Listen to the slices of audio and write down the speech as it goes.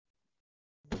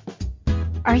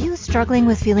Are you struggling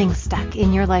with feeling stuck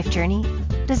in your life journey?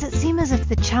 Does it seem as if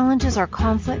the challenges or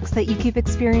conflicts that you keep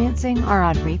experiencing are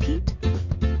on repeat?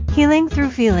 Healing through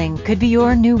feeling could be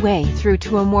your new way through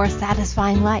to a more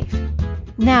satisfying life.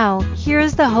 Now, here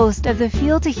is the host of the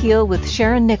Feel to Heal with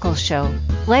Sharon Nichols show,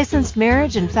 licensed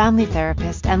marriage and family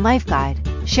therapist and life guide,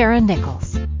 Sharon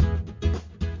Nichols.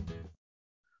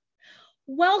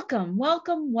 Welcome,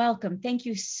 welcome, welcome. Thank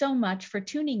you so much for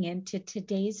tuning in to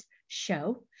today's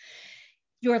show.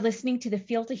 You're listening to the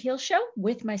Feel to Heal show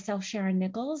with myself, Sharon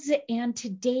Nichols, and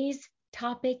today's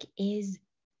topic is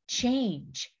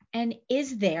change. And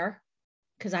is there,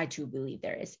 because I too believe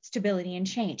there is, stability in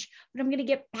change. But I'm going to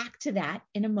get back to that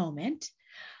in a moment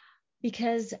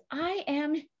because I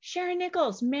am Sharon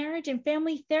Nichols, marriage and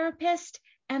family therapist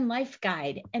and life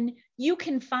guide. And you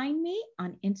can find me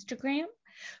on Instagram,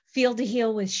 Feel to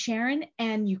Heal with Sharon,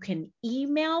 and you can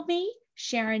email me,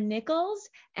 Sharon Nichols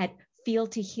at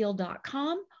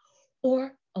feeltoheal.com,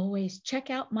 or always check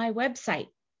out my website,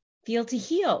 Feel to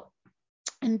Heal.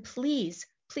 And please,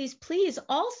 please, please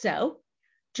also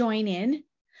join in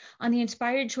on the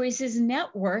Inspired Choices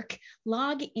Network.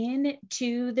 Log in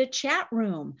to the chat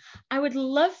room. I would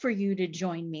love for you to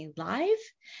join me live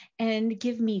and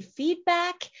give me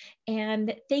feedback.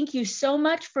 And thank you so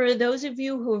much for those of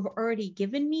you who have already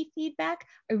given me feedback.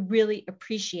 I really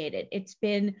appreciate it. It's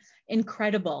been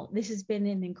incredible. This has been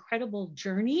an incredible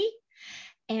journey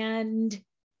and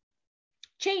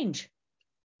change.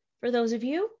 For those of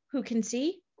you who can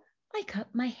see, I cut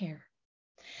my hair.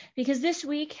 Because this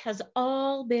week has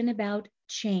all been about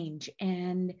change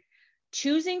and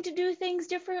choosing to do things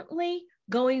differently,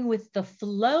 going with the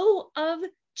flow of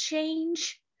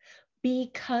change,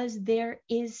 because there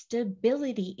is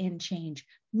stability in change,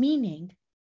 meaning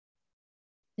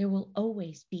there will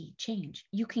always be change.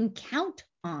 You can count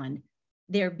on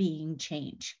there being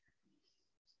change.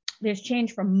 There's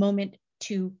change from moment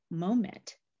to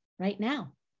moment, right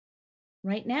now.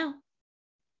 Right now.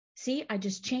 See, I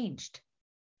just changed.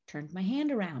 Turned my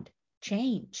hand around,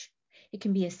 change. It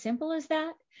can be as simple as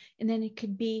that. And then it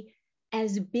could be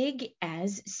as big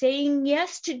as saying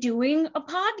yes to doing a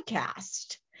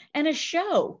podcast and a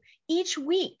show each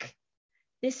week.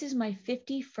 This is my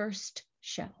 51st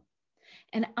show.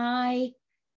 And I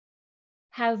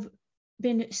have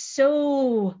been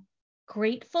so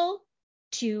grateful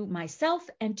to myself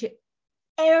and to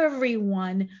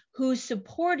everyone who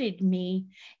supported me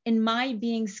in my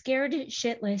being scared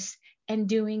shitless and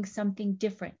doing something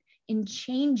different, in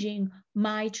changing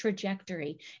my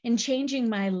trajectory, in changing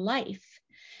my life.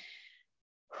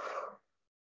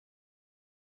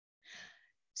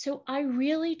 So I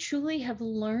really, truly have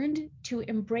learned to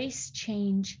embrace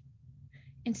change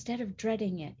instead of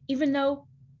dreading it, even though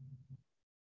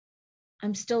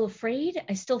I'm still afraid.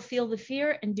 I still feel the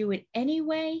fear and do it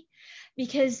anyway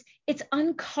because it's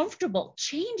uncomfortable.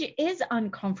 Change is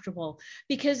uncomfortable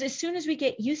because as soon as we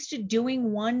get used to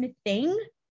doing one thing,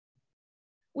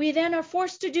 we then are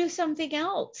forced to do something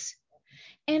else.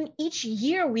 And each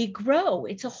year we grow.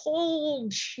 It's a whole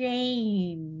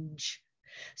change.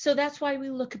 So that's why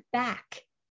we look back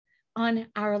on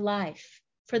our life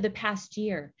for the past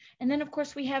year. And then, of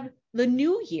course, we have the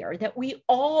new year that we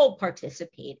all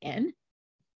participate in.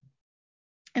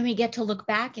 And we get to look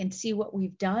back and see what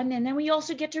we've done. And then we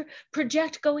also get to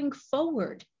project going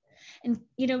forward and,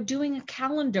 doing a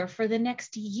calendar for the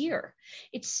next year.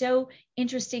 It's so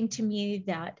interesting to me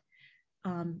that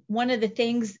one of the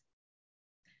things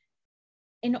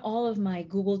in all of my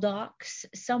Google Docs,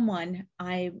 someone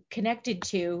I connected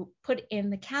to put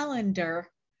in the calendar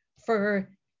for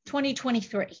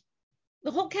 2023,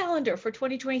 the whole calendar for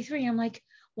 2023. I'm like,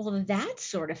 well, that's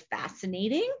sort of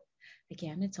fascinating.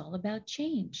 Again, it's all about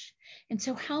change. And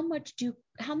so how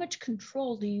much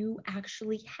control do you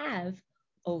actually have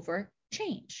over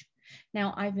change?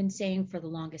 Now, I've been saying for the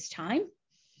longest time,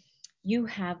 you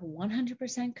have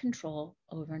 100% control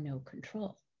over no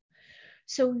control.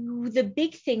 So the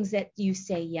big things that you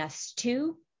say yes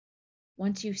to,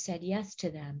 once you've said yes to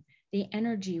them, the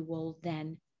energy will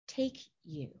then take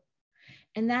you.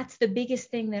 And that's the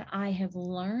biggest thing that I have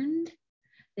learned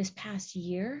this past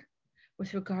year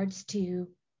with regards to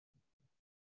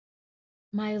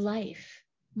my life.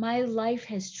 My life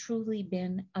has truly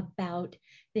been about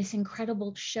this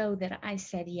incredible show that I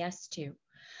said yes to.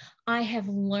 I have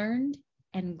learned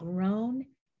and grown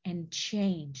and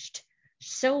changed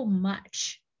so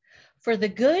much for the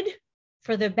good,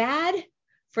 for the bad,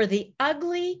 for the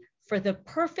ugly, for the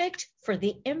perfect, for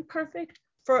the imperfect,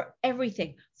 for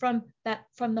everything from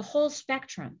the whole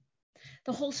spectrum.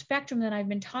 the whole spectrum that I've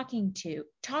been talking to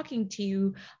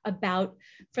you about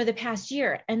for the past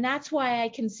year. And that's why I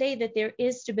can say that there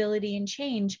is stability and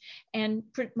change. And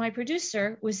my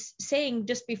producer was saying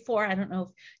just before, I don't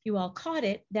know if you all caught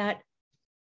it, that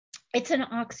it's an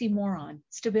oxymoron,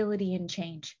 stability and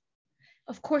change.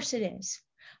 Of course it is.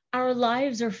 Our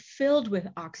lives are filled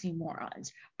with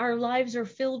oxymorons. Our lives are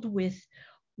filled with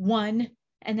one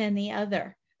and then the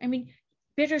other. I mean,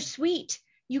 bittersweet.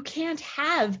 You can't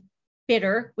have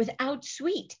bitter without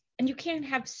sweet, and you can't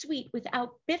have sweet without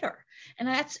bitter. And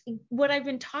that's what I've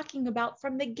been talking about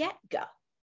from the get-go.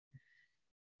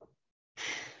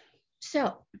 So,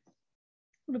 a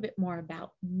little bit more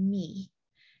about me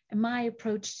and my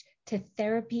approach to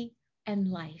therapy and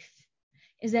life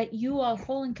is that you are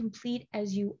whole and complete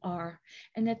as you are,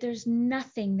 and that there's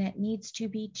nothing that needs to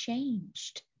be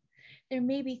changed. There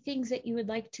may be things that you would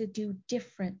like to do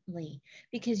differently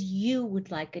because you would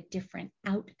like a different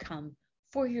outcome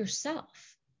for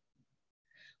yourself.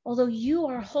 Although you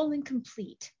are whole and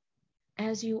complete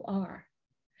as you are,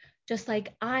 just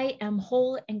like I am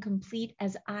whole and complete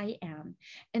as I am.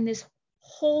 And this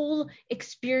whole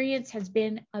experience has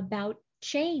been about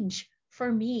change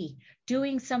for me,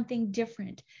 doing something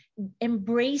different,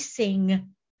 embracing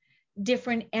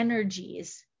different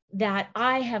energies that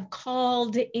I have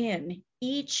called in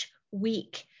each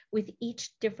week with each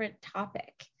different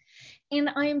topic. And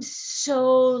I'm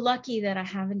so lucky that I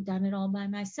haven't done it all by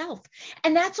myself.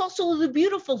 And that's also the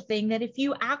beautiful thing, that if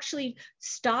you actually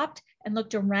stopped and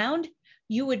looked around,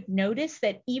 you would notice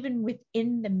that even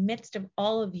within the midst of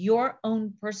all of your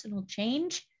own personal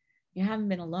change, you haven't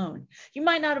been alone. You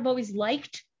might not have always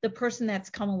liked the person that's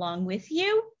come along with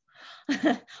you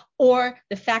or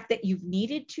the fact that you've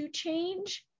needed to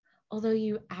change, although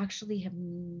you actually have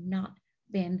not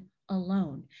been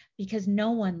alone, because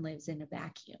no one lives in a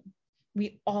vacuum.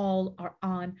 We all are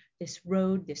on this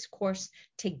road, this course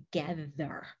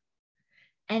together.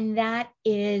 And that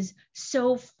is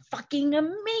so fucking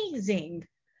amazing.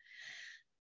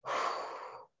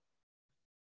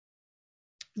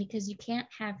 Because you can't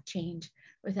have change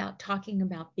without talking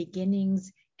about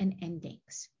beginnings and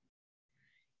endings.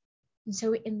 And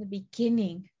so in the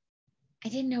beginning, I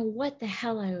didn't know what the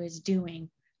hell I was doing.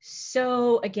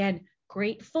 So again,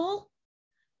 grateful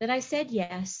that I said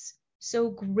yes.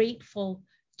 So grateful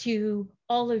to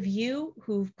all of you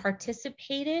who've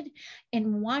participated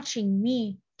in watching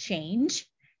me change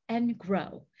and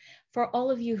grow. For all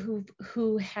of you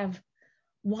who have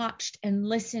watched and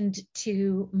listened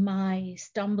to my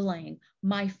stumbling,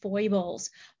 my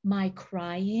foibles, my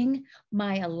crying,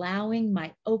 my allowing,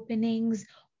 my openings,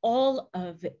 all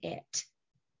of it.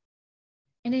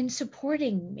 And in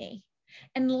supporting me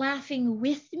and laughing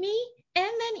with me, and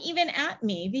then even at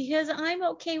me, because I'm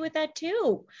okay with that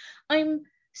too. I'm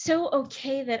so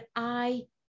okay that I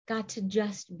got to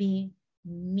just be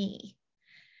me.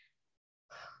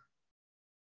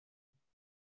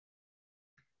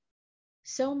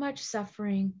 So much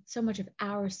suffering, so much of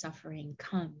our suffering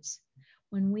comes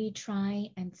when we try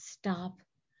and stop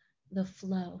the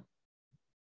flow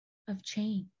of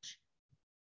change.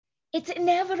 It's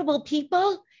inevitable,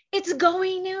 people. It's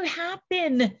going to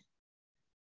happen.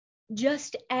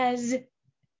 Just as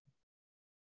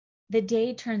the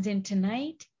day turns into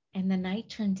night and the night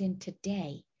turns into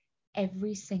day,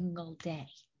 every single day.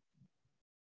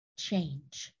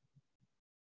 Change.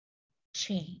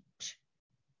 Change.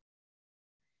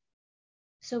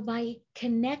 So by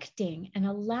connecting and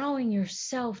allowing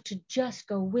yourself to just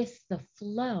go with the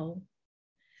flow,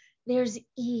 there's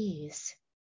ease.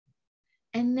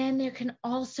 And then there can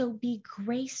also be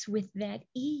grace with that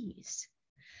ease.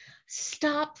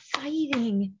 Stop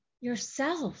fighting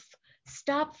yourself.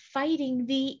 Stop fighting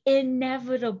the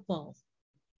inevitable.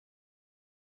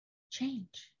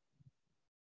 Change.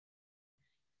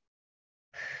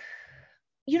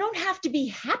 You don't have to be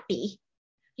happy.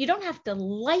 You don't have to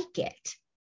like it.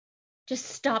 Just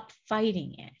stop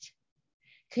fighting it,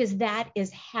 because that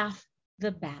is half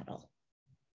the battle.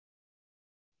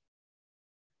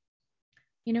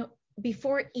 You know,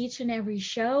 before each and every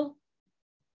show,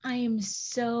 I am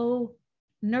so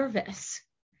nervous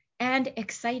and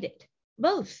excited,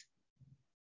 both.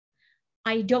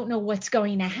 I don't know what's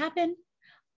going to happen.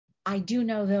 I do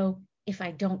know, though, if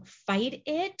I don't fight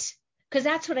it, because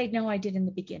that's what I know I did in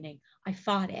the beginning. I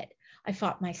fought it. I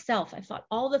fought myself. I fought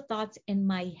all the thoughts in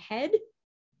my head.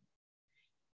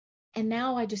 And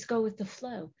now I just go with the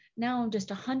flow. Now I'm just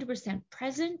 100%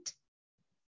 present,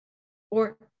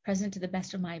 or present to the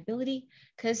best of my ability,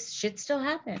 because shit still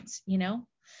happens, you know?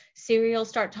 Siri will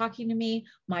start talking to me.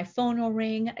 My phone will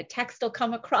ring. A text will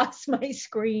come across my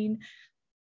screen.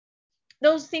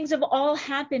 Those things have all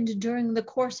happened during the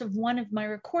course of one of my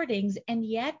recordings, and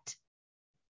yet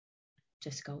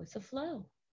just go with the flow.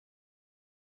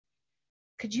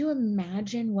 Could you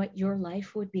imagine what your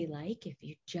life would be like if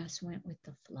you just went with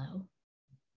the flow?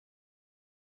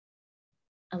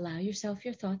 Allow yourself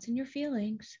your thoughts and your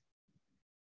feelings,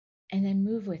 and then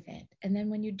move with it. And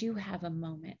then when you do have a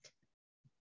moment,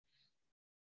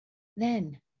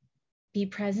 then be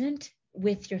present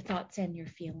with your thoughts and your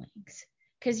feelings.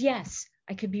 Because yes,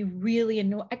 I could be really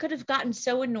annoyed. I could have gotten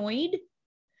so annoyed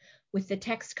with the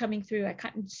text coming through. I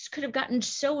could have gotten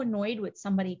so annoyed with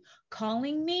somebody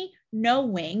calling me,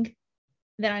 knowing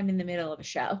that I'm in the middle of a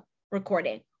show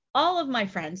recording. All of my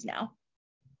friends know.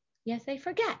 Yes, they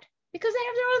forget because they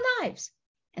have their own lives.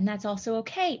 And that's also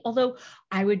okay. Although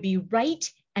I would be right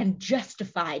and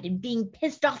justified in being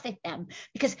pissed off at them,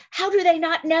 because how do they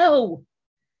not know?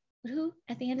 But who,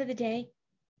 at the end of the day,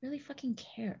 really fucking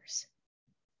cares?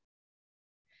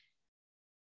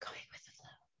 Going with the flow.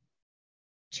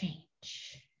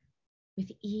 Change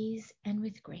with ease and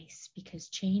with grace, because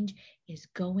change is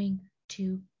going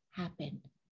to happen.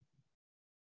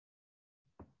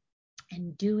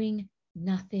 And doing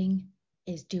nothing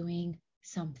is doing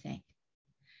something.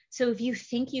 So if you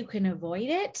think you can avoid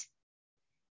it,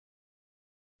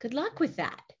 good luck with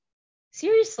that.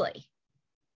 Seriously,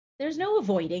 there's no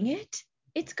avoiding it.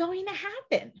 It's going to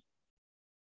happen.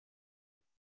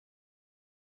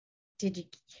 Did you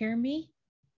hear me?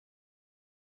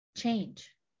 Change.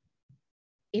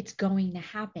 It's going to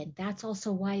happen. That's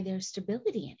also why there's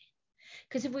stability in it.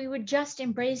 Because if we would just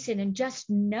embrace it and just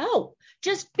know,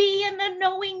 just be in the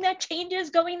knowing that change is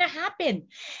going to happen.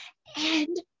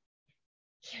 And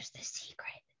here's the secret.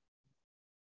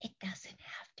 It doesn't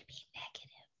have to be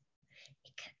negative.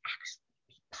 It can actually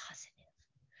be positive.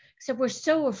 So we're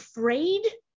so afraid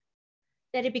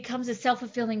that it becomes a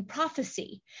self-fulfilling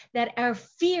prophecy, that our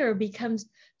fear becomes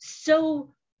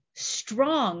so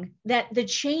strong that the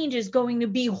change is going to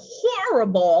be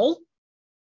horrible,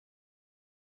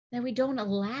 that we don't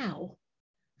allow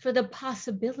for the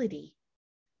possibility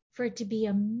for it to be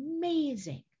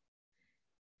amazing.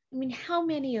 I mean, how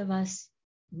many of us,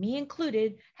 me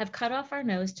included, have cut off our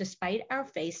nose to spite our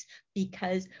face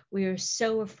because we are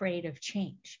so afraid of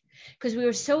change? Because we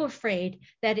were so afraid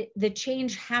that the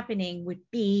change happening would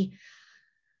be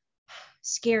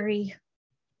scary,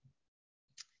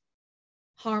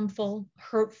 harmful,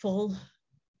 hurtful,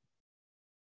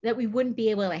 that we wouldn't be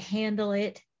able to handle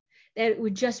it, that it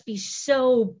would just be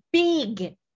so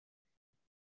big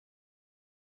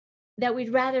that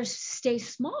we'd rather stay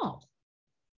small,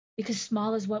 because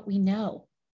small is what we know.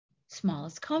 Small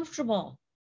is comfortable.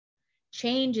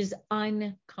 Change is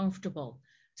uncomfortable.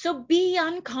 So be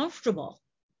uncomfortable.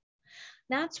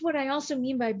 That's what I also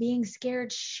mean by being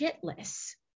scared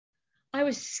shitless. I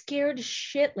was scared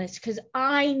shitless because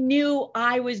I knew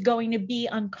I was going to be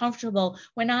uncomfortable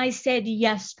when I said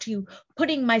yes to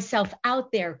putting myself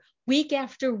out there week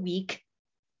after week,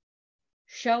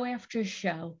 show after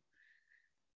show,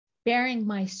 bearing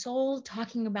my soul,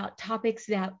 talking about topics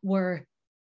that were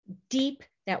deep,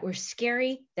 that were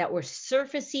scary, that were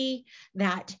surfacey,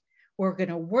 that were going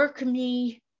to work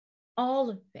me, all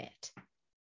of it.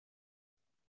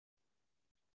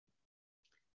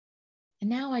 And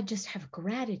now I just have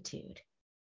gratitude,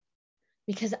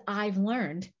 because I've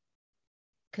learned,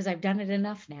 because I've done it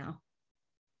enough now,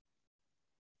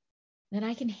 that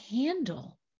I can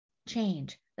handle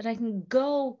change, that I can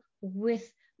go with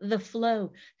the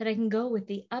flow, that I can go with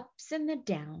the ups and the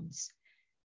downs,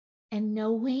 and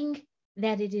knowing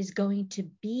that it is going to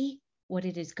be what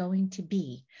it is going to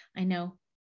be. I know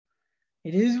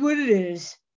it is what it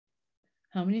is.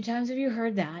 How many times have you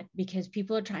heard that? Because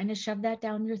people are trying to shove that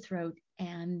down your throat,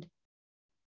 and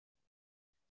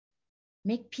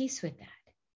make peace with that.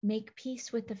 Make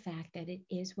peace with the fact that it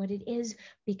is what it is,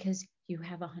 because you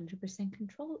have 100%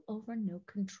 control over no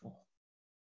control.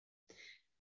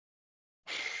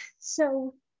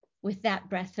 So with that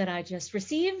breath that I just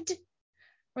received,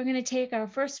 we're going to take our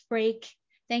first break.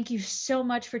 Thank you so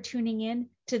much for tuning in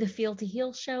to the Feel to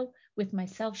Heal show with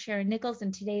myself, Sharon Nichols,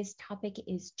 and today's topic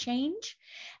is change.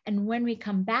 And when we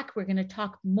come back, we're going to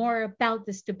talk more about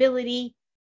the stability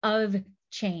of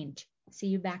change. See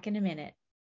you back in a minute.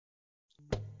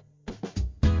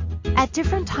 At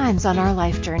different times on our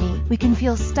life journey, we can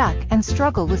feel stuck and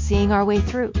struggle with seeing our way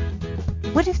through.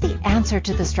 What if the answer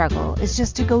to the struggle is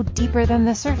just to go deeper than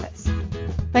the surface?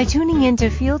 By tuning in to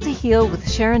Feel to Heal with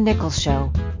Sharon Nichols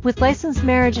show, with licensed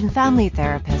marriage and family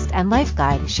therapist and life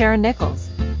guide Sharon Nichols,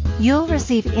 you'll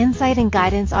receive insight and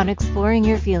guidance on exploring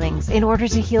your feelings in order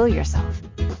to heal yourself.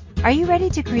 Are you ready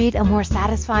to create a more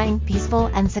satisfying, peaceful,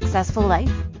 and successful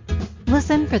life?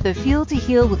 Listen for the Feel to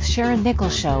Heal with Sharon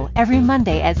Nichols show every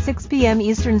Monday at 6 p.m.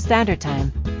 Eastern Standard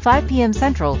Time, 5 p.m.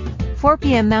 Central, 4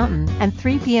 p.m. Mountain, and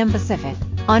 3 p.m. Pacific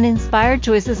on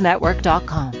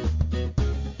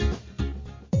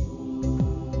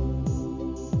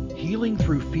InspiredChoicesNetwork.com. Healing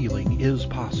through feeling is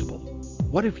possible.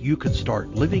 What if you could start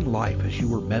living life as you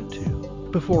were meant to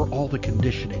before all the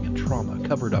conditioning and trauma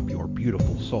covered up your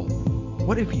beautiful soul?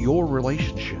 What if your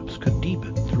relationships could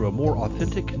deepen through a more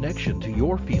authentic connection to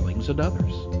your feelings and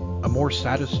others? A more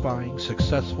satisfying,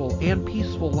 successful, and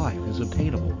peaceful life is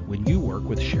obtainable when you work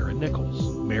with Sharon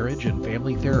Nichols, marriage and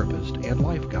family therapist and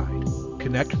life guide.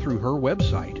 Connect through her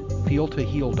website,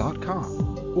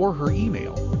 feeltoheal.com, or her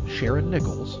email,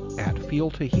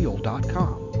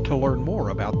 SharonNichols@feeltoheal.com, to learn more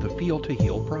about the Feel to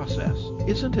Heal process.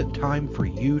 Isn't it time for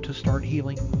you to start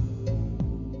healing?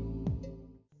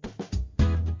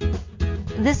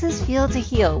 This is Feel to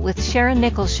Heal with Sharon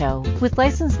Nichols Show with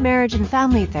licensed marriage and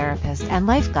family therapist and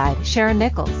life guide Sharon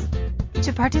Nichols.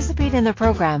 To participate in the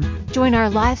program, join our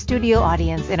live studio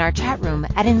audience in our chat room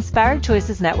at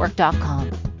InspiredChoicesNetwork.com.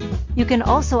 You can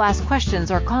also ask questions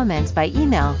or comments by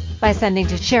email by sending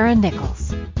to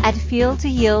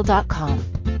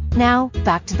SharonNichols@feeltoheal.com. Now,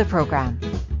 back to the program.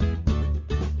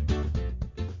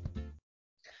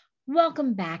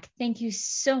 Welcome back. Thank you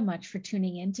so much for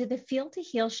tuning in to the Feel to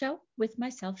Heal show with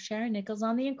myself, Sharon Nichols,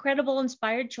 on the incredible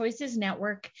Inspired Choices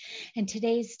Network. And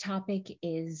today's topic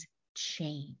is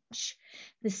change.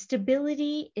 The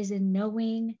stability is in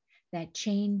knowing that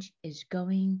change is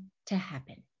going to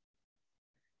happen.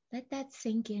 Let that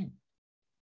sink in.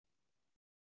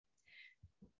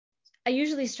 I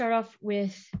usually start off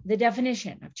with the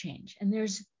definition of change, and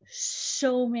there's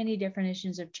so many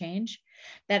definitions of change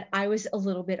that I was a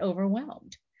little bit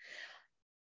overwhelmed.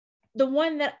 The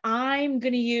one that I'm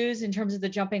going to use in terms of the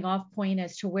jumping off point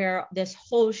as to where this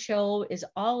whole show is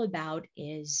all about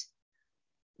is,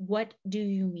 what do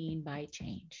you mean by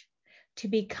change? To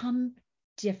become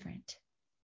different,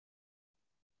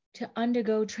 to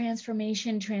undergo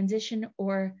transformation, transition,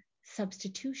 or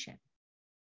substitution.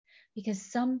 Because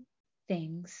some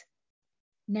things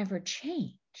never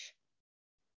change.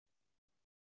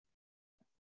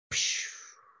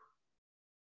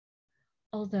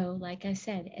 Although, like I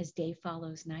said, as day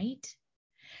follows night,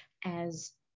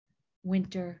 as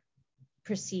winter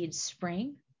precedes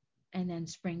spring, and then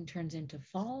spring turns into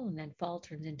fall, and then fall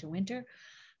turns into winter,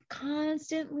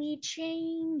 constantly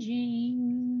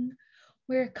changing.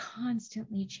 We're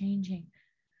constantly changing.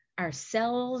 Our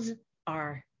cells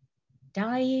are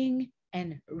dying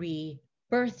and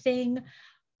rebirthing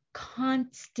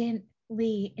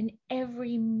constantly in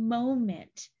every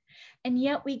moment. And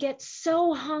yet we get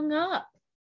so hung up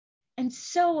and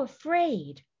so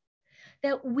afraid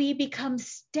that we become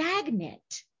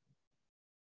stagnant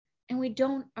and we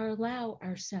don't allow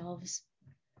ourselves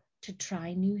to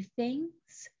try new things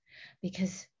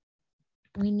because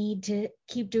we need to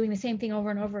keep doing the same thing over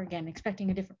and over again, expecting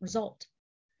a different result.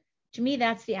 To me,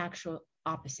 that's the actual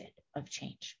opposite of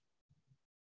change.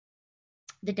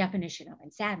 The definition of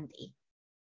insanity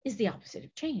is the opposite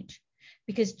of change,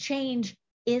 because change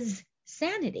is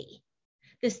sanity,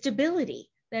 the stability,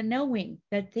 the knowing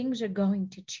that things are going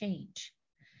to change.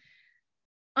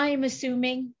 I'm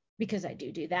assuming, because I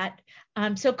do that,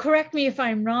 so correct me if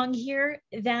I'm wrong here,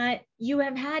 that you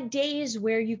have had days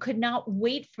where you could not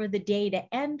wait for the day to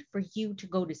end, for you to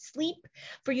go to sleep,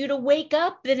 for you to wake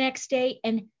up the next day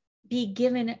and be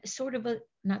given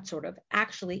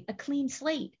actually a clean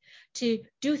slate to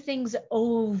do things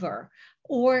over,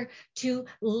 or to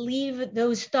leave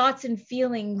those thoughts and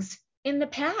feelings in the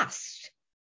past,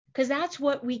 because that's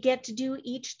what we get to do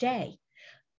each day.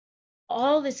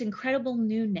 All this incredible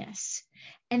newness.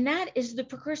 And that is the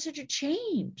precursor to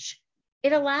change.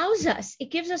 It allows us,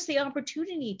 it gives us the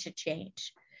opportunity to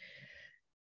change.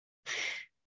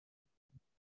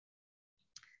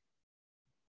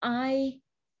 I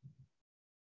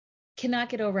cannot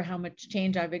get over how much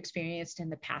change I've experienced in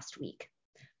the past week.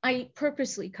 I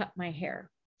purposely cut my hair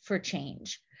for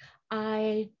change.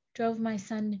 I drove my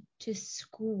son to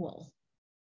school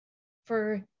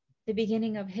for the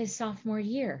beginning of his sophomore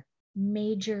year.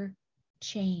 Major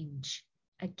change.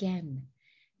 Again,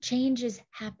 change is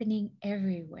happening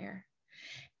everywhere.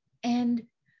 And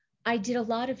I did a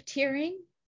lot of tearing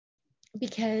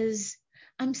because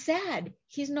I'm sad.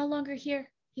 He's no longer here.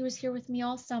 He was here with me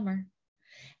all summer.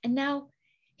 And now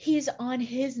he's on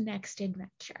his next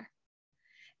adventure.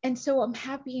 And so I'm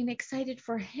happy and excited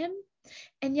for him.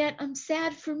 And yet I'm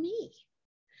sad for me.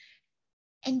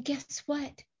 And guess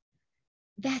what?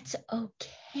 That's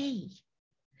okay.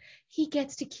 He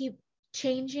gets to keep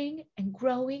changing and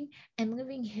growing and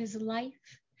living his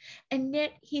life. And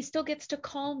yet he still gets to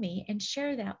call me and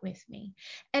share that with me.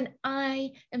 And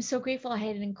I am so grateful. I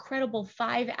had an incredible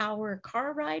 5-hour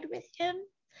car ride with him.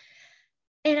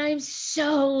 And I'm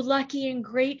so lucky and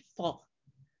grateful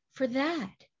for that.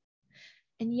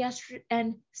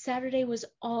 And Saturday was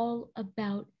all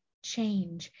about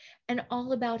change and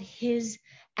all about his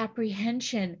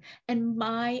apprehension and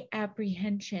my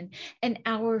apprehension and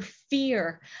our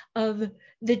fear of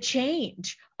the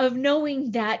change, of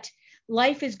knowing that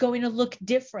life is going to look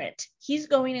different. He's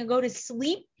going to go to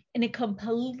sleep in a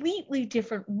completely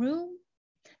different room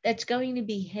that's going to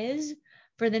be his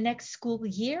for the next school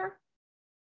year.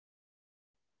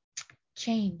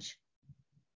 Change.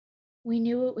 We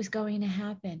knew it was going to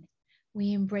happen.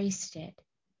 We embraced it.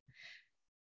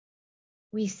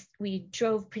 We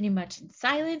drove pretty much in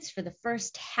silence for the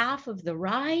first half of the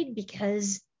ride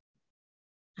because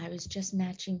I was just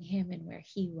matching him and where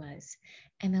he was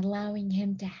and allowing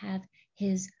him to have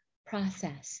his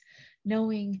process,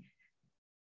 knowing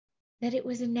that it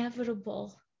was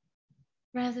inevitable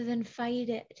rather than fight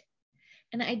it.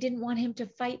 And I didn't want him to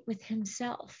fight with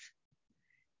himself.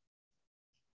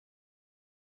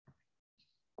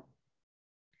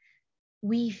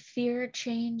 We fear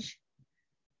change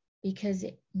because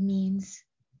it means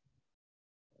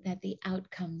that the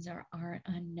outcomes are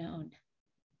unknown.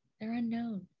 They're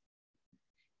unknown.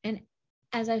 And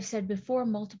as I've said before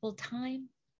multiple times,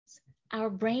 our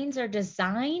brains are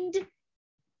designed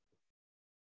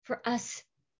for us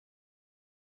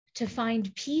to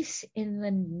find peace in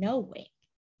the knowing.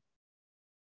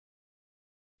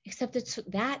 Except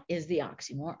that is the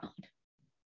oxymoron.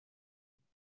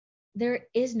 There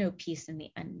is no peace in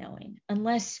the unknowing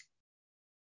unless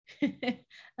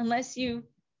you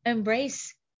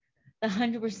embrace the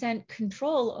 100%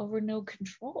 control over no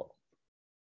control.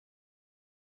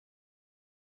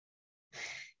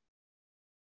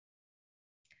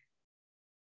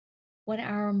 What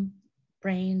our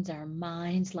brains, our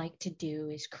minds like to do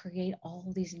is create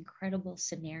all these incredible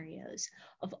scenarios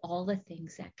of all the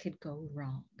things that could go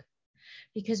wrong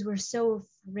because we're so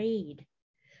afraid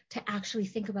to actually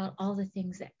think about all the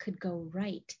things that could go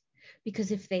right.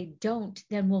 Because if they don't,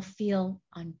 then we'll feel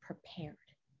unprepared.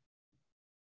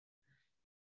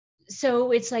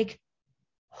 So it's like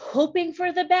hoping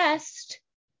for the best,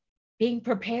 being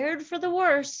prepared for the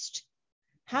worst.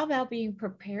 How about being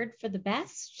prepared for the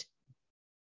best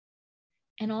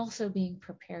and also being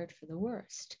prepared for the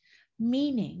worst?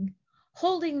 Meaning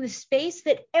holding the space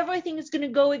that everything is going to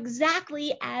go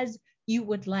exactly as you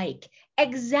would like,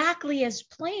 exactly as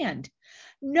planned,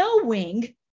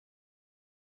 knowing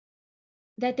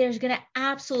that there's going to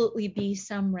absolutely be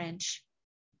some wrench.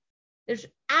 There's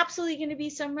absolutely going to be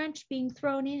some wrench being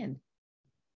thrown in.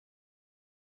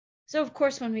 So, of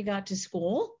course, when we got to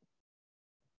school,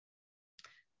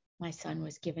 my son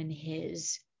was given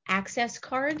his access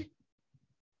card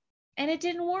and it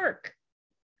didn't work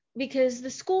because the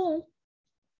school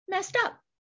messed up.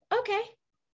 Okay.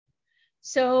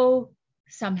 So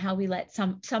somehow we let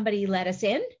somebody let us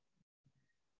in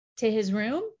to his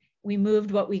room. We moved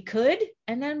what we could,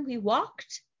 and then we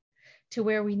walked to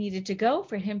where we needed to go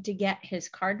for him to get his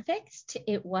card fixed.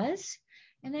 It was,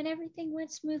 and then everything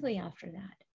went smoothly after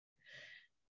that.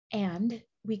 And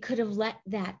we could have let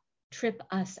that trip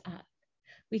us up.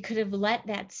 We could have let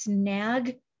that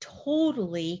snag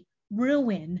totally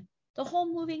ruin the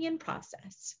whole moving in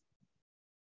process.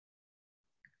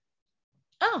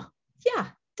 Oh, yeah,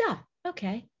 duh.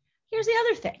 Okay. Here's the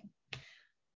other thing.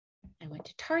 I went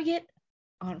to Target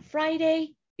on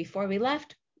Friday before we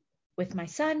left with my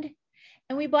son,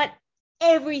 and we bought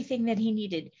everything that he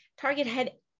needed. Target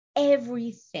had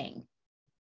everything.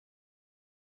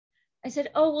 I said,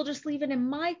 oh, we'll just leave it in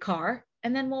my car,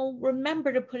 and then we'll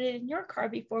remember to put it in your car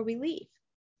before we leave.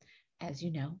 As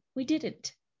you know, we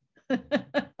didn't.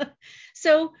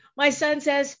 So my son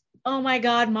says, oh my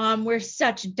God, Mom, we're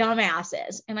such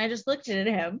dumbasses. And I just looked at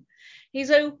him. He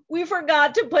said, we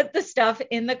forgot to put the stuff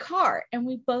in the car. And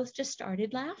we both just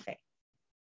started laughing.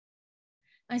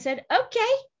 I said,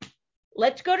 okay,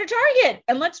 let's go to Target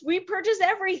and let's repurchase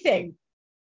everything.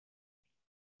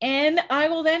 And I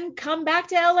will then come back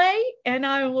to LA and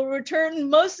I will return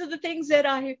most of the things that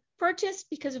I purchased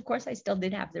because, of course, I still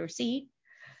did have the receipt.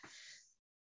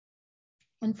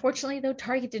 Unfortunately, though,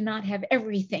 Target did not have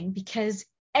everything because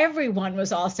everyone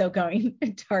was also going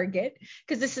to Target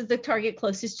because this is the Target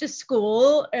closest to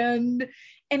school. And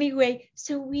anyway,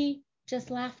 so we just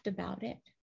laughed about it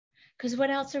because what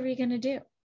else are we going to do?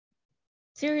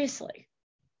 Seriously.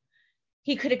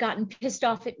 He could have gotten pissed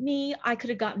off at me. I could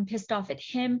have gotten pissed off at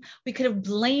him. We could have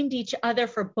blamed each other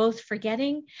for both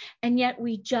forgetting. And yet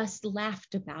we just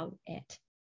laughed about it.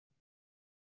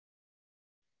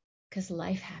 because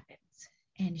life happens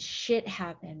and shit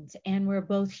happens and we're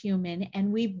both human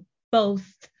and we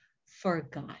both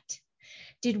forgot.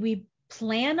 Did we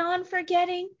plan on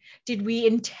forgetting? Did we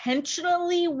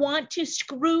intentionally want to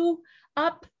screw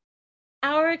up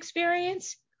our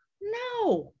experience?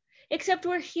 No, except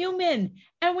we're human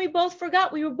and we both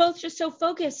forgot. We were both just so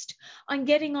focused on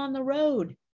getting on the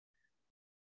road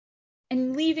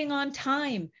and leaving on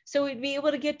time so we'd be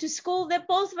able to get to school that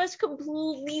both of us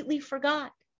completely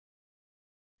forgot.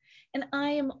 And I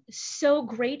am so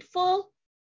grateful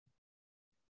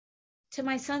to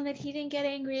my son that he didn't get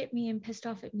angry at me and pissed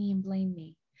off at me and blame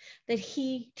me, that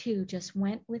he too just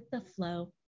went with the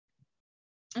flow.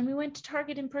 And we went to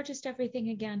Target and purchased everything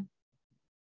again.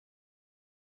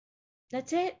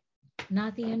 That's it.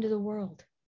 Not the end of the world.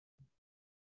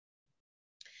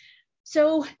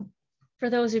 So for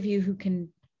those of you who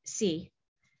can see,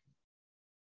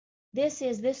 this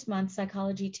is this month's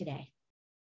Psychology Today.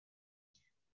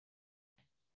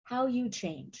 How you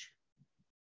change.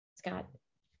 It's got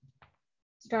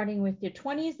starting with your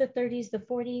 20s, the 30s, the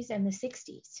 40s, and the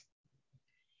 60s.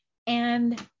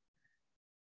 And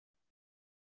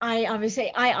I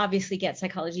obviously get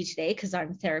Psychology Today because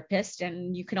I'm a therapist,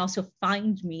 and you can also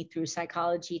find me through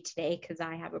Psychology Today because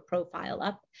I have a profile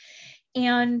up.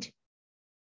 And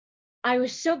I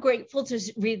was so grateful to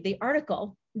read the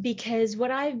article because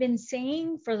what I've been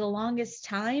saying for the longest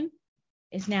time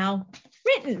is now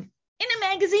written in a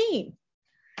magazine.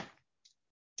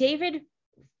 David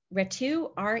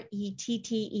Rettew,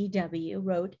 R-E-T-T-E-W,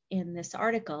 wrote in this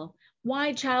article,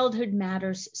 why childhood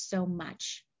matters so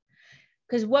much.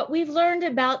 Because what we've learned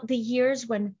about the years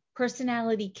when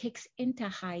personality kicks into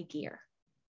high gear.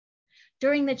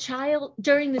 During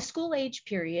the school age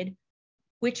period,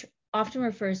 which often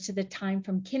refers to the time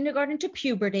from kindergarten to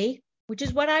puberty, which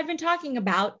is what I've been talking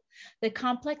about, the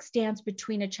complex dance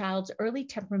between a child's early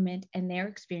temperament and their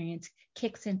experience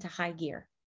kicks into high gear.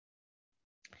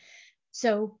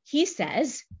 So he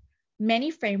says,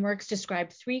 many frameworks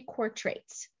describe 3 core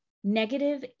traits: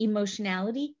 negative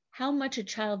emotionality, how much a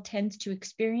child tends to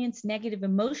experience negative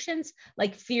emotions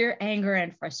like fear, anger,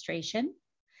 and frustration.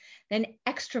 Then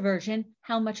extroversion,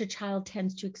 how much a child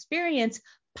tends to experience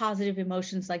positive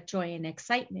emotions like joy and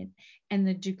excitement, and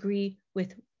the degree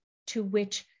to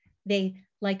which they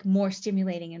like more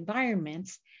stimulating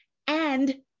environments.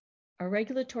 And a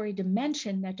regulatory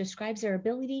dimension that describes their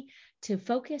ability to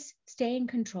focus, stay in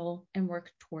control, and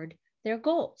work toward their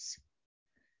goals.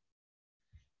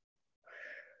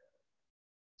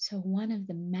 So one of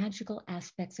the magical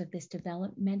aspects of this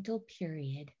developmental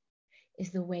period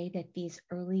is the way that these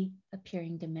early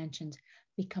appearing dimensions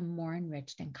become more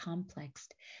enriched and complex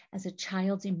as a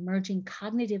child's emerging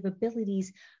cognitive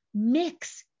abilities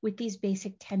mix with these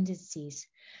basic tendencies.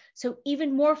 So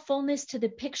even more fullness to the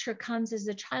picture comes as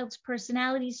the child's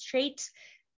personality's traits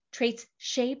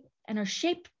shape and are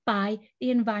shaped by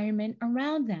the environment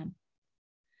around them.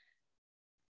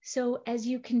 So as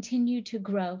you continue to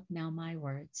grow, now my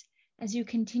words, as you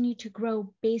continue to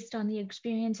grow based on the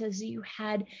experiences you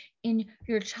had in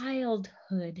your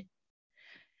childhood,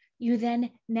 you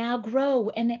then now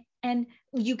grow and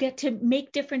you get to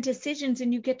make different decisions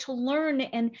and you get to learn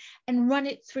and run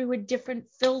it through a different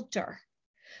filter.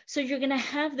 So you're going to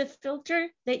have the filter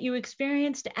that you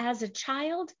experienced as a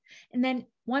child. And then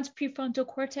once prefrontal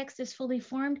cortex is fully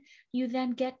formed, you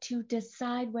then get to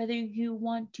decide whether you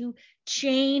want to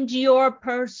change your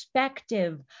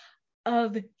perspective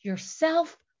of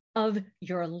yourself, of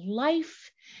your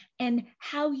life, and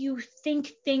how you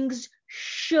think things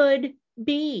should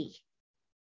be.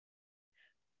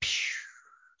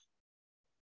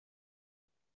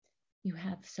 You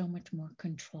have so much more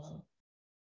control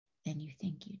than you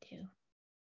think you do.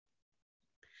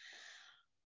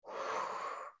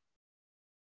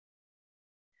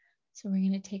 So we're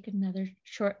going to take another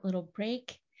short little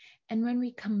break. And when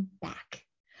we come back,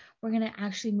 we're going to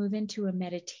actually move into a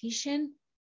meditation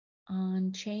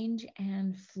on change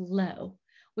and flow,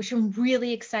 which I'm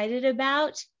really excited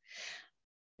about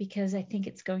because I think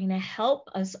it's going to help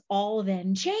us all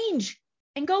then change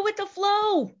and go with the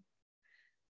flow.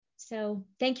 So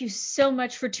thank you so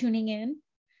much for tuning in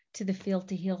to the Feel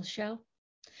to Heal show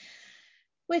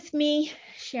with me,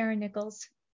 Sharon Nichols,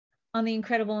 on the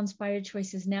Incredible Inspired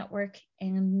Choices Network.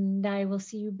 And I will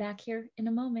see you back here in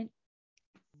a moment.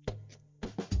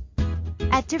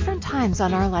 At different times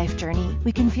on our life journey,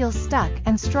 we can feel stuck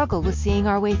and struggle with seeing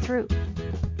our way through.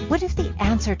 What if the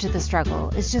answer to the struggle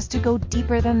is just to go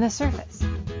deeper than the surface?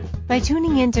 By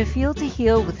tuning in to Feel to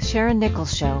Heal with Sharon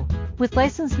Nichols show, with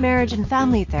licensed marriage and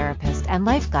family therapist and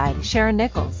life guide Sharon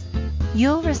Nichols,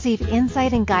 you'll receive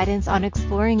insight and guidance on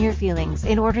exploring your feelings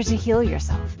in order to heal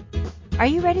yourself. Are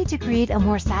you ready to create a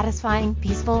more satisfying,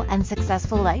 peaceful, and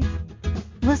successful life?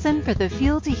 Listen for the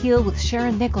Feel to Heal with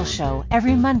Sharon Nichols show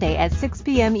every Monday at 6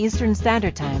 p.m. Eastern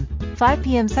Standard Time, 5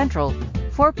 p.m. Central,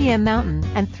 4 p.m. Mountain,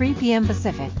 and 3 p.m.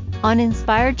 Pacific on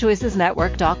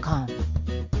InspiredChoicesNetwork.com.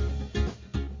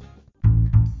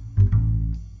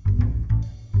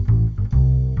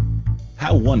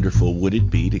 How wonderful would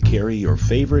it be to carry your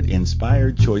favorite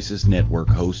Inspired Choices Network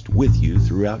host with you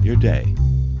throughout your day?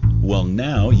 Well,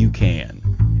 now you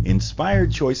can.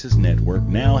 Inspired Choices Network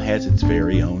now has its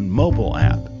very own mobile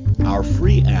app. Our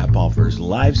free app offers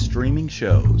live streaming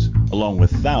shows, along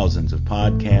with thousands of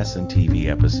podcasts and TV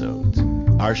episodes.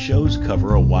 Our shows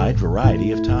cover a wide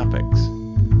variety of topics.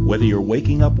 Whether you're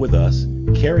waking up with us,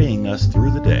 carrying us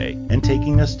through the day, and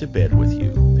taking us to bed with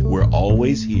you, we're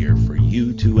always here for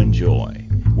you to enjoy.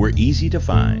 We're easy to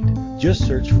find. Just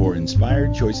search for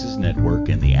Inspired Choices Network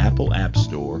in the Apple App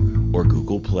Store or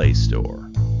Google Play Store.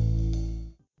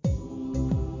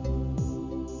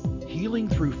 Healing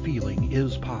through feeling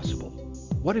is possible.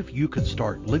 What if you could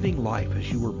start living life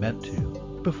as you were meant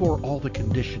to before all the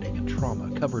conditioning and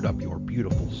trauma covered up your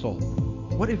beautiful soul?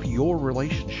 What if your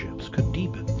relationships could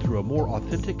deepen through a more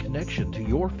authentic connection to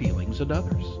your feelings and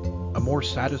others? A more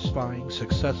satisfying,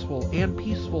 successful, and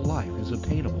peaceful life is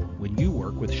attainable when you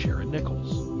work with Sharon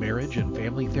Nichols, marriage and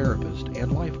family therapist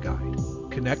and life guide.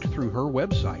 Connect through her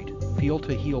website,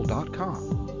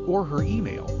 feeltoheal.com, or her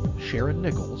email,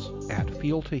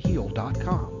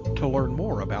 SharonNichols@feeltoheal.com, to learn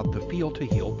more about the Feel to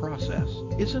Heal process.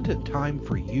 Isn't it time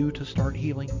for you to start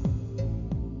healing?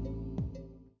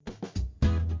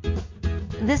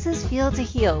 This is Feel to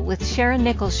Heal with Sharon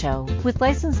Nichols Show with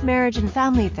licensed marriage and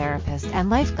family therapist and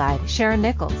life guide Sharon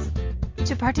Nichols.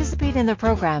 To participate in the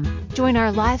program, join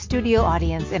our live studio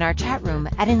audience in our chat room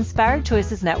at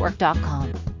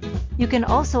InspiredChoicesNetwork.com. You can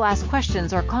also ask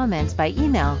questions or comments by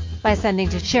email by sending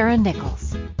to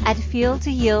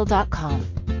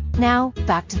SharonNichols@feeltoheal.com. Now,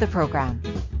 back to the program.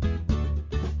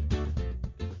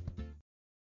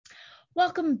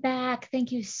 Welcome back.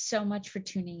 Thank you so much for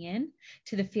tuning in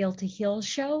to the Feel to Heal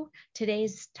show.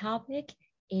 Today's topic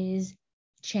is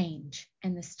change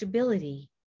and the stability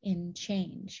in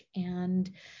change.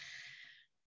 And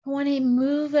I want to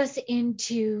move us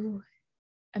into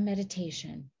a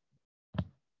meditation.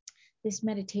 This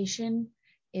meditation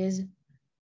is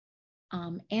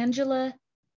Angela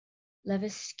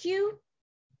Levesque.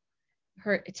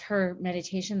 It's her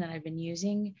meditation that I've been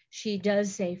using. She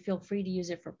does say feel free to use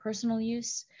it for personal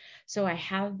use. So I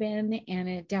have been, and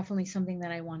it's definitely something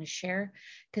that I want to share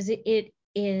because it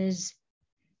is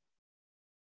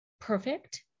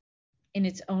perfect in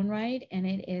its own right, and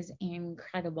it is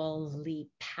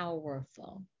incredibly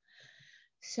powerful.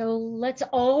 So let's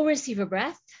all receive a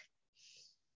breath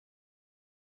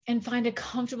and find a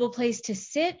comfortable place to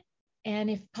sit. And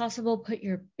if possible, put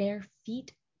your bare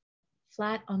feet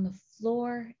flat on the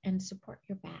floor and support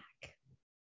your back.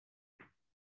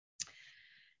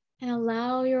 And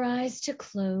allow your eyes to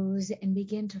close and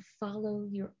begin to follow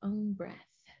your own breath,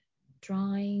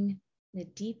 drawing the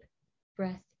deep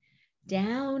breath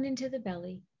down into the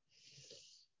belly.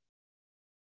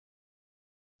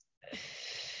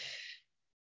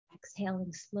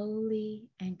 Exhaling slowly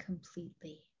and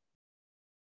completely.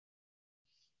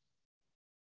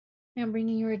 Now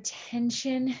bringing your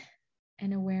attention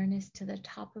and awareness to the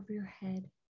top of your head.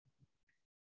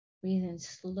 Breathe in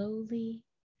slowly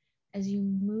as you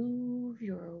move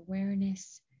your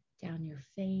awareness down your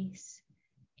face,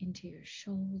 into your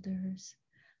shoulders,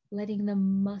 letting the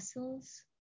muscles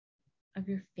of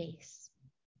your face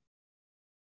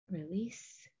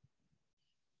release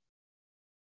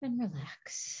and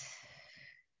relax.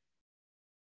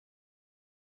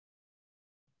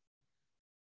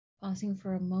 Pausing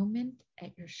for a moment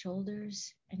at your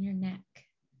shoulders and your neck.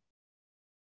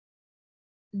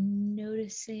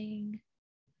 Noticing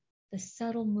the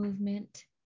subtle movement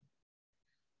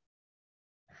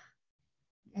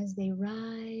as they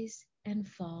rise and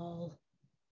fall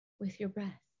with your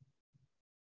breath.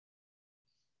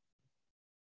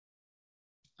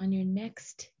 On your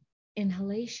next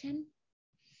inhalation,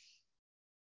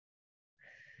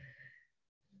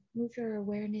 move your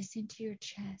awareness into your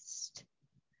chest.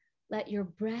 Let your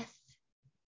breath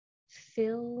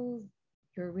fill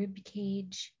your rib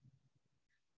cage.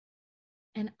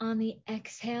 And on the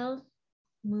exhale,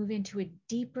 move into a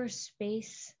deeper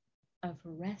space of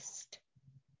rest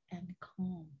and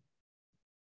calm.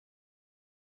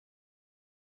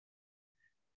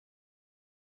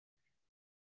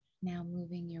 Now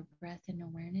moving your breath and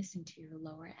awareness into your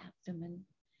lower abdomen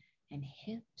and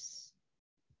hips.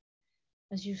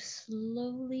 As you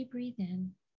slowly breathe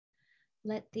in,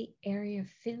 let the area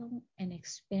fill and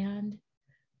expand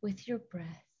with your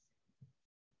breath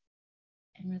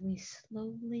and release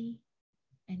slowly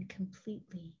and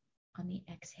completely on the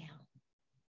exhale.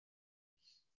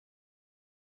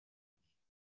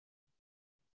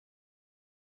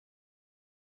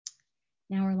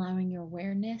 Now allowing your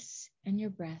awareness and your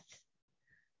breath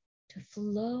to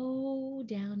flow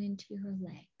down into your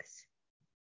legs,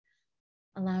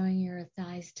 allowing your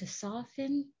thighs to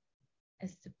soften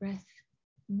as the breath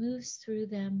moves through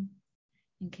them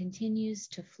and continues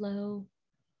to flow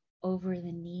over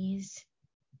the knees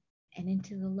and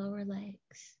into the lower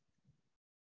legs.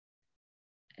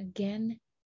 Again,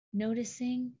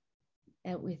 noticing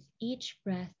that with each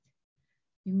breath,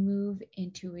 you move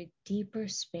into a deeper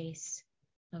space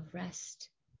of rest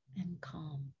and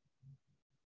calm.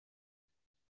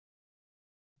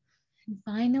 And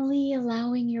finally,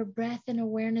 allowing your breath and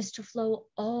awareness to flow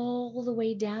all the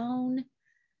way down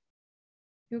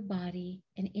your body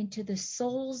and into the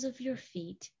soles of your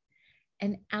feet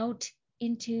and out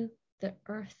into the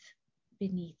earth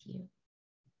beneath you.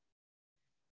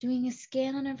 Doing a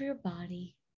scan of your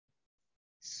body,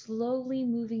 slowly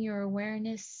moving your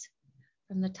awareness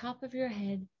from the top of your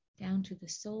head down to the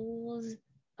soles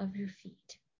of your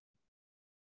feet.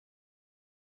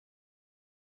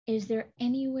 Is there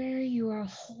anywhere you are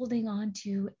holding on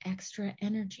to extra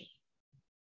energy?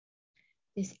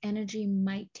 This energy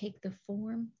might take the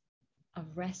form of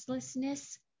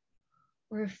restlessness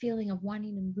or a feeling of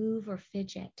wanting to move or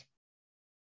fidget.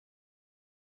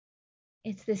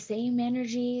 It's the same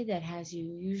energy that has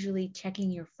you usually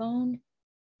checking your phone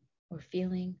or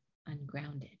feeling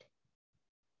ungrounded.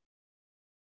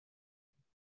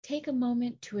 Take a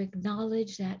moment to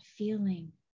acknowledge that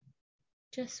feeling.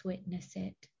 Just witness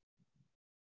it.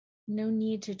 No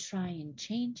need to try and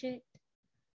change it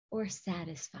or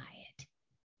satisfy it.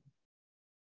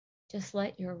 Just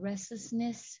let your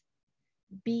restlessness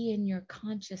be in your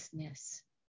consciousness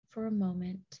for a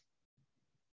moment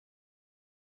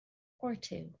or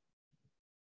two.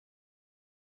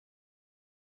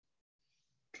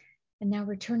 And now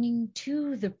returning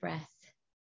to the breath.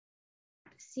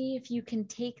 See if you can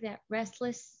take that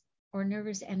restless or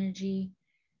nervous energy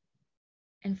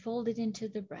and fold it into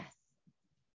the breath,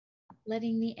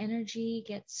 letting the energy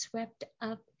get swept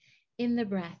up in the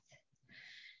breath,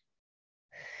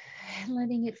 and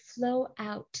letting it flow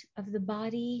out of the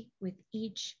body with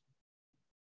each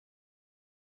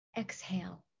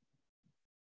exhale.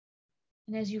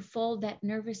 And as you fold that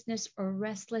nervousness or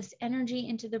restless energy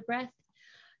into the breath,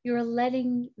 you're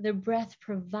letting the breath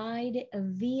provide a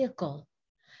vehicle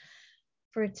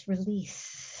for its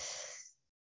release.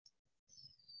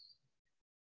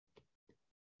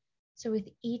 So with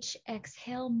each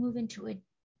exhale, move into a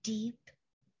deep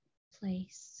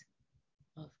place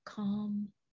of calm,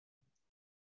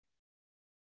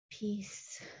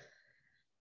 peace,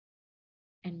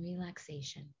 and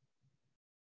relaxation.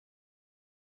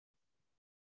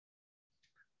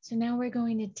 So now we're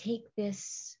going to take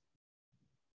this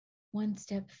one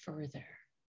step further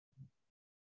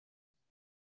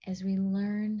as we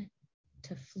learn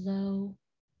to flow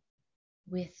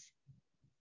with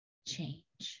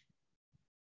change.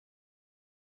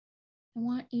 I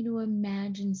want you to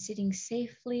imagine sitting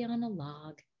safely on a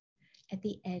log at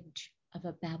the edge of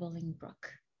a babbling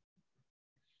brook.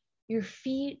 Your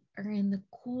feet are in the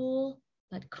cool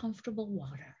but comfortable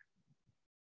water.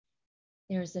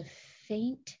 There's a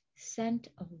faint scent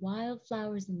of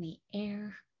wildflowers in the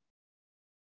air.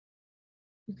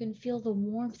 You can feel the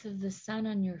warmth of the sun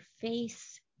on your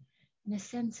face and a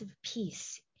sense of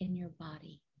peace in your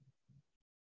body.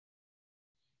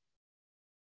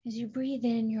 As you breathe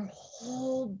in, your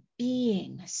whole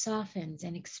being softens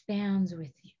and expands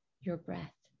with your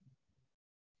breath.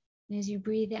 And as you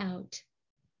breathe out,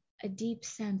 a deep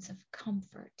sense of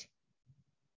comfort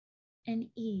and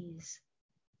ease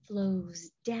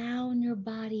flows down your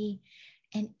body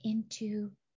and into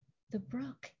the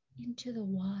brook, into the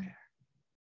water.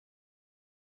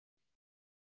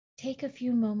 Take a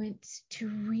few moments to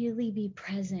really be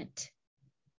present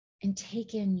and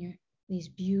take in these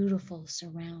beautiful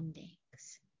surroundings.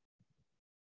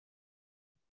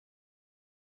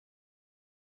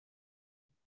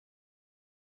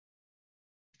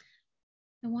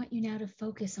 I want you now to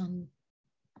focus on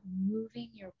moving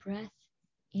your breath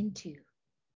into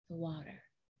the water,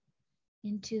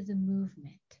 into the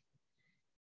movement,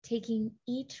 taking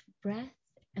each breath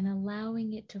and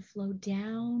allowing it to flow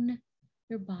down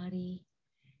your body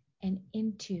and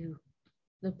into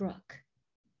the brook.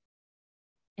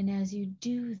 And as you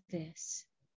do this,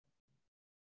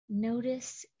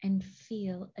 notice and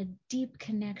feel a deep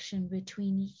connection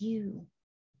between you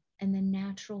and the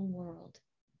natural world.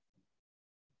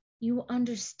 you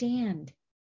understand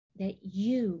that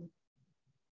you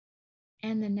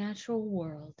and the natural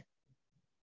world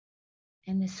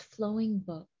and this flowing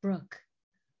brook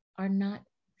are not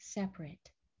separate.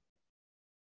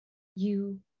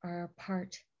 You are a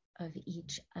part of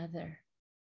each other.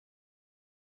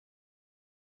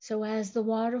 So as the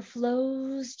water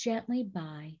flows gently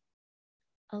by,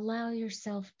 allow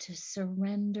yourself to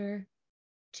surrender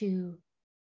to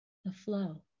the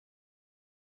flow,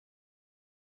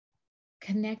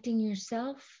 connecting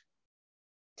yourself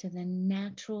to the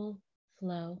natural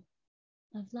flow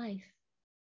of life.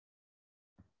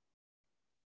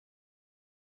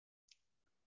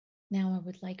 Now I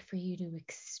would like for you to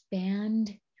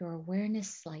expand your awareness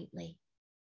slightly,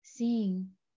 seeing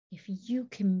if you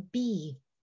can be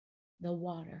the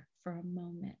water for a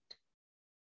moment.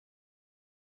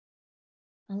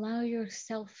 Allow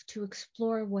yourself to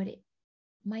explore what it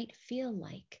might feel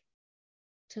like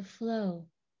to flow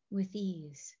with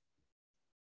ease,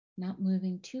 not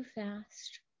moving too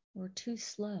fast or too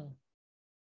slow,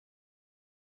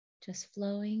 just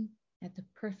flowing at the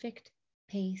perfect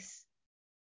pace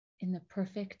in the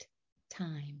perfect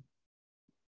time.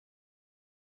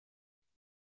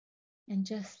 And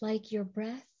just like your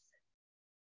breath,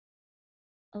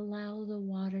 allow the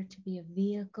water to be a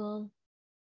vehicle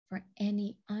for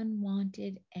any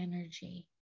unwanted energy.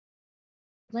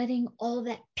 Letting all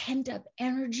that pent up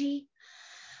energy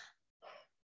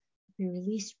be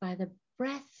released by the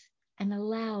breath and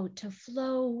allowed to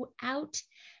flow out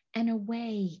and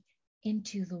away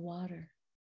into the water.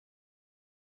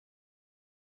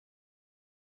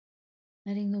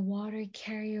 Letting the water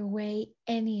carry away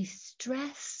any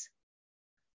stress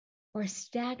or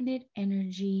stagnant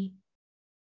energy,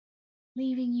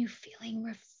 leaving you feeling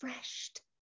refreshed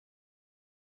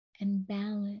and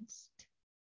balanced.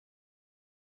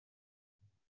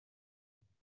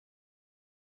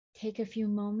 Take a few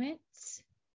moments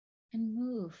and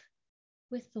move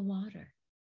with the water,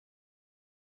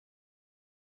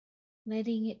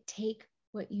 letting it take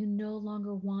what you no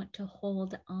longer want to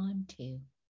hold on to,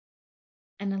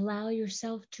 and allow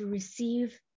yourself to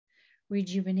receive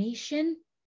rejuvenation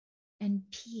and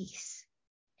peace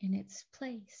in its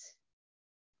place.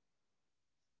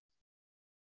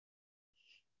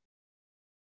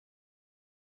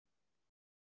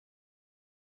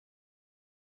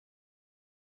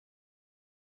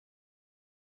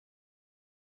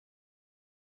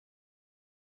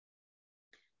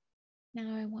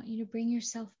 Now I want you to bring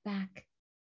yourself back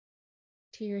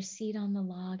to your seat on the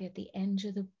log at the edge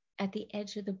of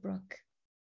the brook,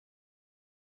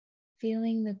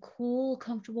 feeling the cool,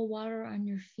 comfortable water on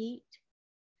your feet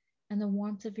and the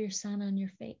warmth of your sun on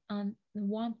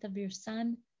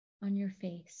your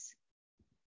face.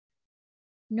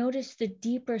 Notice the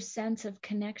deeper sense of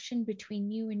connection between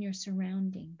you and your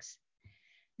surroundings,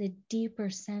 the deeper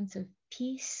sense of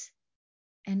peace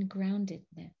and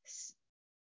groundedness.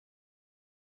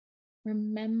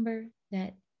 Remember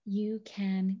that you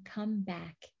can come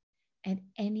back at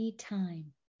any time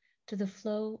to the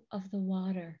flow of the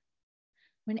water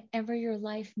whenever your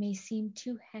life may seem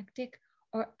too hectic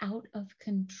or out of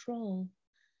control,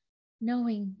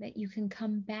 knowing that you can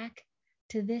come back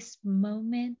to this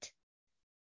moment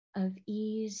of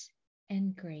ease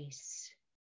and grace.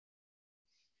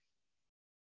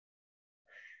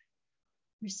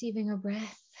 Receiving a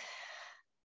breath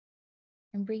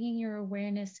and bringing your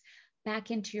awareness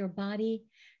back into your body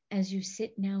as you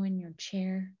sit now in your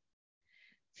chair,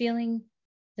 feeling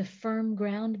the firm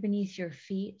ground beneath your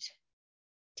feet,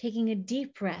 taking a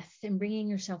deep breath and bringing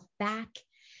yourself back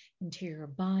into your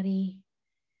body,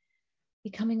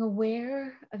 becoming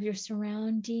aware of your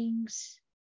surroundings.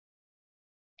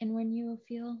 And when you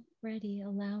feel ready,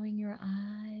 allowing your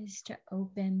eyes to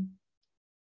open,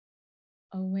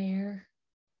 aware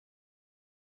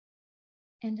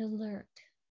and alert,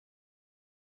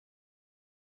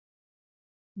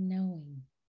 knowing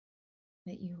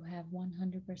that you have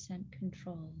 100%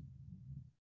 control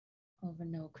over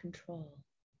no control,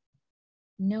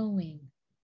 knowing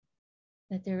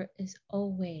that there is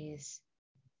always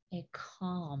a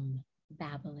calm,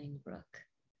 babbling brook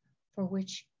for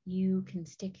which you can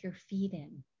stick your feet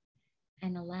in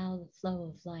and allow the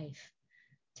flow of life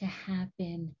to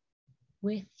happen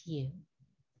with you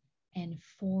and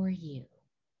for you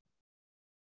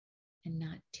and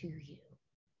not to you.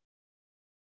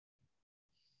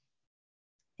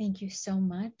 Thank you so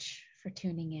much for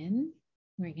tuning in.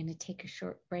 We're going to take a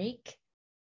short break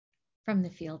from the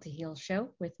Feel to Heal show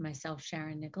with myself,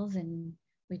 Sharon Nichols, and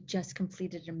we just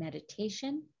completed a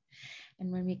meditation.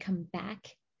 And when we come back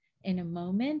in a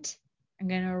moment, I'm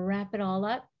going to wrap it all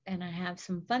up and I have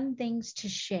some fun things to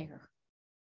share.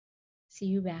 See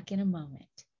you back in a moment.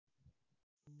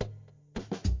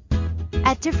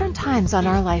 At different times on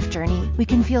our life journey, we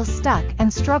can feel stuck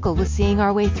and struggle with seeing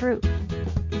our way through.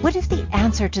 What if the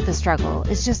answer to the struggle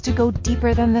is just to go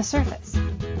deeper than the surface?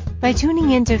 By tuning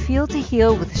in to Feel to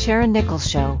Heal with Sharon Nichols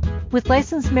Show, with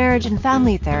licensed marriage and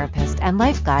family therapist and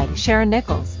life guide Sharon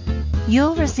Nichols,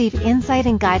 you'll receive insight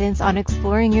and guidance on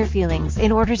exploring your feelings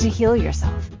in order to heal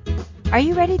yourself. Are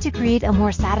you ready to create a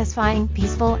more satisfying,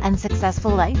 peaceful, and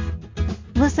successful life?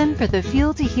 Listen for the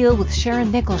Feel to Heal with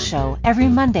Sharon Nichols Show every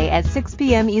Monday at 6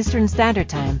 p.m. Eastern Standard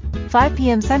Time, 5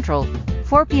 p.m. Central,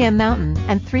 4 p.m. Mountain,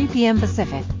 and 3 p.m.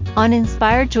 Pacific on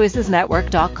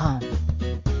InspiredChoicesNetwork.com.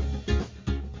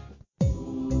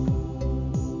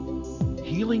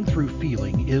 Healing through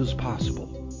feeling is possible.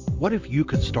 What if you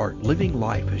could start living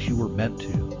life as you were meant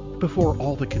to, before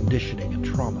all the conditioning and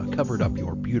trauma covered up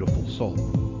your beautiful soul?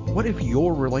 What if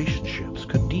your relationships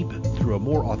could deepen through a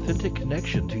more authentic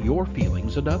connection to your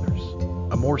feelings and others?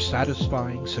 A more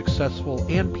satisfying, successful,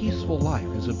 and peaceful life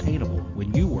is obtainable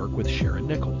when you work with Sharon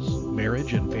Nichols,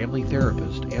 marriage and family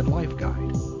therapist and life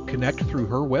guide. Connect through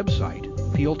her website,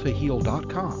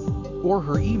 feeltoheal.com, or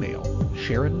her email,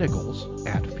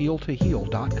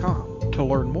 sharonnichols@feeltoheal.com, to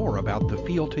learn more about the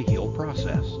Feel to Heal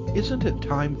process. Isn't it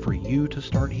time for you to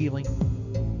start healing?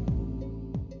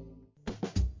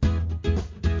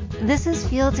 This is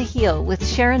Feel to Heal with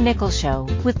Sharon Nichols Show,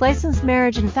 with licensed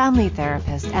marriage and family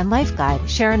therapist and life guide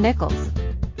Sharon Nichols.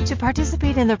 To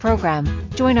participate in the program,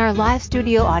 join our live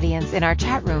studio audience in our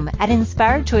chat room at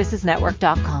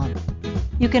InspiredChoicesNetwork.com.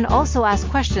 You can also ask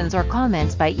questions or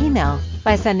comments by email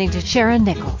by sending to Sharon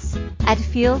Nichols at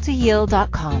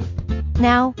feeltoheal.com.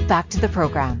 Now, back to the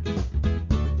program.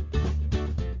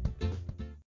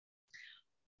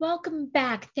 Welcome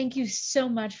back. Thank you so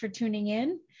much for tuning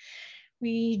in.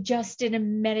 We just did a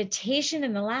meditation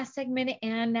in the last segment,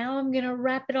 and now I'm going to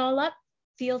wrap it all up.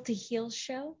 Feel to Heal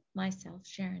Show, myself,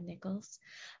 Sharon Nichols,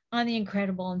 on the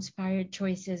incredible Inspired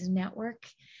Choices Network,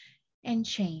 and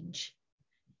change.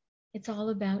 It's all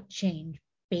about change,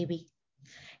 baby.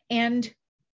 And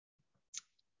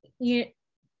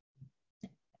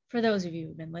for those of you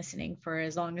who've been listening for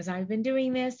as long as I've been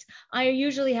doing this, I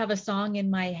usually have a song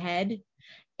in my head,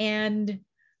 and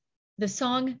the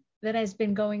song that has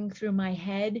been going through my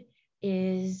head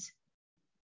is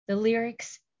the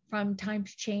lyrics from Time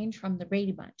to Change from the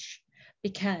Brady Bunch,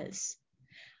 because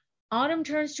autumn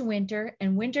turns to winter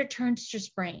and winter turns to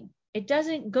spring. It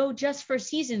doesn't go just for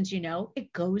seasons,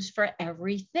 it goes for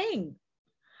everything.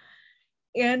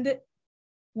 And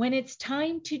when it's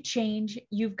time to change,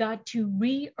 you've got to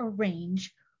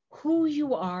rearrange who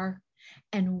you are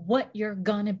and what you're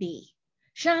gonna be.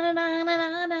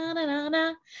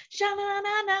 Sha-na-na-na-na-na-na-na,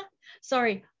 sha-na-na-na.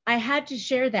 Sorry, I had to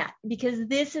share that because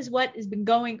this is what has been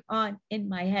going on in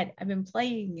my head. I've been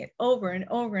playing it over and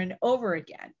over and over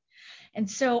again.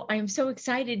 And so I'm so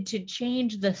excited to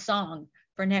change the song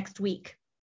for next week.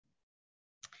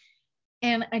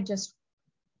 And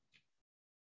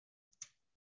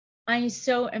I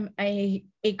so am a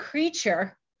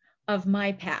creature of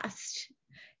my past,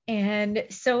 and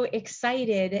so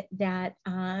excited that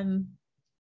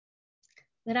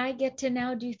that I get to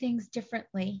now do things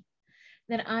differently,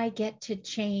 that I get to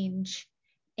change.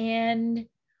 And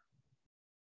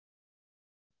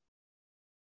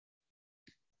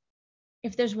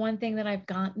if there's one thing that I've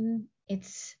gotten,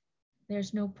 it's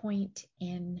there's no point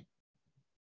in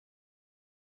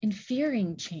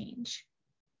fearing change.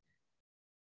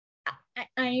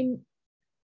 I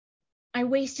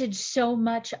wasted so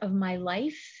much of my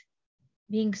life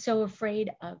being so afraid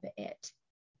of it.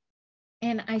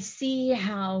 And I see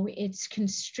how it's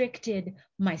constricted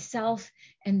myself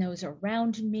and those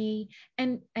around me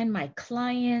and my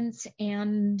clients.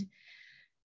 And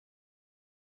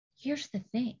here's the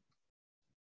thing.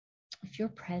 If you're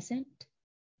present,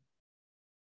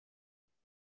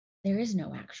 there is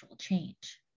no actual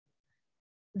change.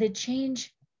 The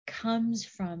change comes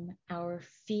from our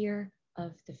fear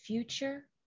of the future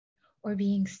or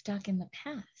being stuck in the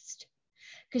past.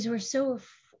 Because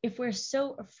if we're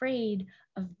so afraid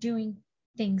of doing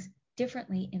things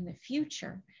differently in the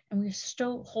future, and we're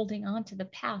still holding on to the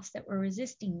past that we're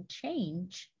resisting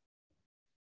change,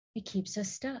 it keeps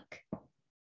us stuck.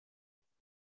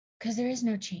 Because there is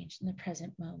no change in the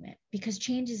present moment, because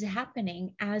change is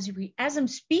happening as I'm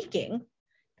speaking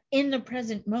in the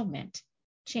present moment.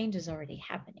 Change is already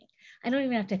happening. I don't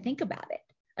even have to think about it.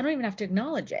 I don't even have to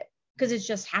acknowledge it, because it's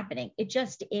just happening. It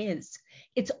just is.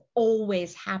 It's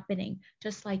always happening.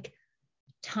 Just like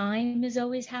time is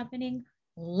always happening,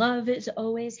 love is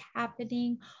always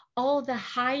happening. All the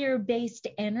higher based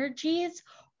energies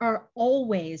are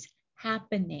always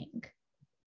happening.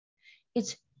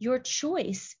 It's your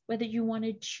choice whether you want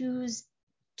to choose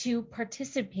to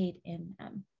participate in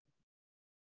them.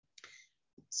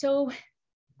 So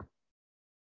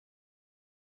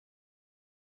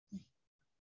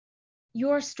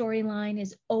your storyline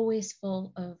is always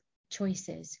full of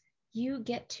choices. You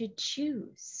get to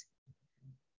choose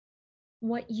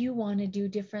what you want to do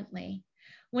differently.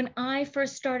 When I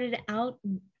first started out,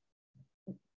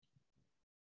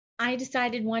 I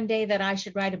decided one day that I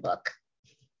should write a book.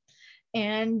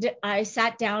 And I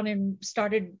sat down and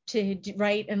started to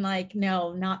write and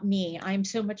no, not me. I'm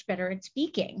so much better at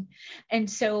speaking. And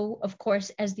so, of course,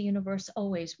 as the universe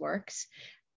always works,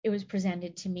 it was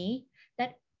presented to me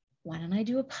that why don't I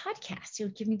do a podcast? It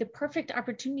would give me the perfect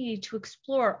opportunity to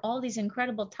explore all these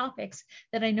incredible topics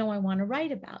that I know I want to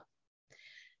write about.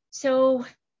 So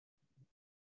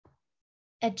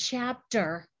a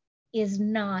chapter is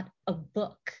not a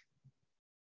book.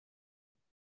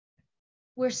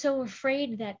 We're so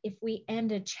afraid that if we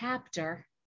end a chapter,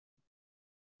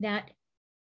 that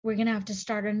we're going to have to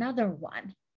start another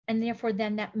one. And therefore,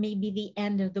 then that may be the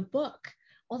end of the book.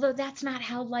 Although that's not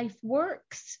how life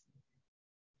works.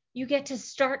 You get to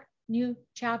start new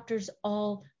chapters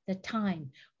all the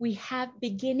time. We have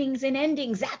beginnings and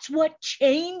endings. That's what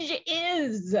change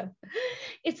is.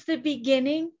 It's the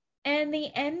beginning and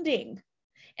the ending.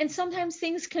 And sometimes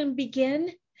things can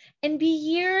begin and be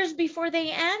years before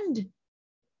they end.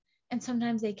 And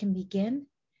sometimes they can begin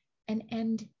and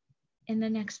end in the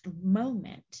next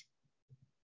moment.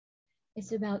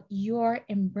 It's about your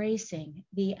embracing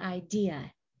the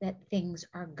idea that things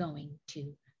are going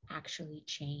to actually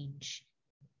change.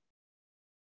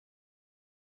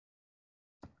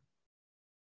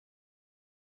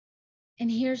 And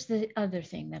here's the other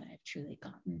thing that I've truly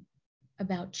gotten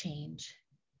about change.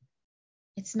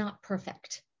 It's not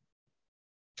perfect.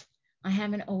 I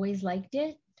haven't always liked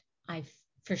it. I've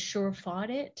for sure fought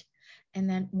it. And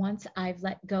then once I've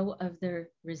let go of the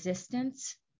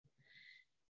resistance,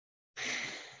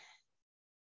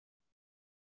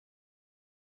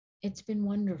 it's been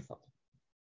wonderful.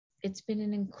 It's been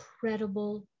an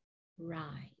incredible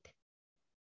ride.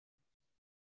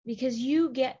 Because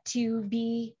you get to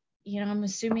be, I'm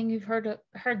assuming you've heard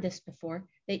this before,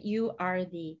 that you are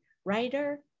the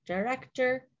writer,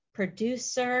 director,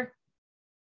 producer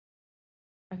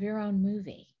of your own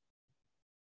movie.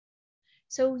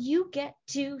 So you get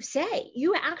to say,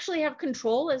 you actually have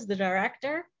control as the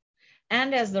director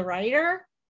and as the writer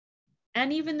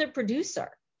and even the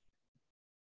producer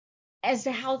as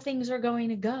to how things are going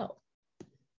to go.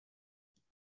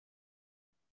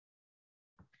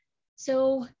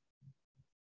 So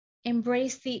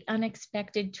embrace the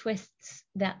unexpected twists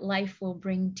that life will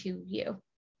bring to you.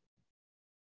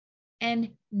 And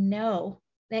know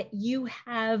that you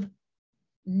have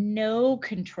no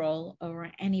control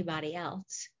over anybody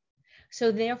else.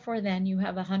 So therefore, then you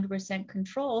have 100%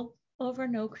 control over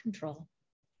no control.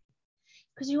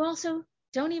 Because you also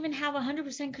don't even have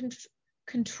 100%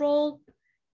 control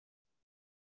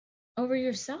over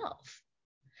yourself.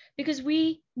 Because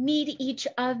we need each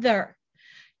other.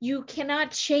 You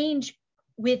cannot change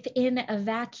within a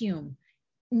vacuum.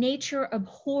 Nature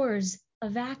abhors a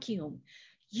vacuum.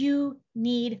 You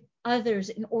need others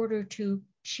in order to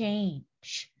change.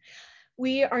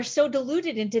 We are so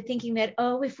deluded into thinking that,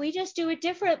 if we just do it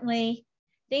differently,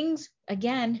 things,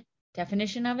 again,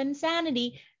 definition of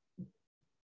insanity,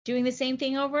 doing the same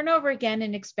thing over and over again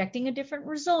and expecting a different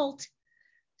result.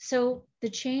 So the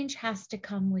change has to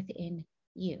come within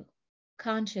you,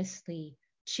 consciously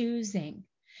choosing,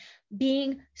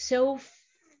 being so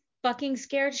fucking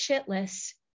scared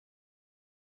shitless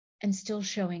and still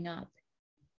showing up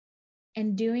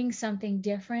and doing something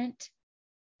different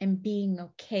and being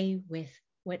okay with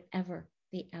whatever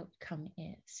the outcome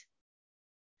is.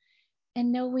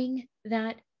 And knowing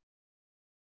that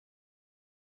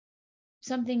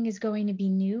something is going to be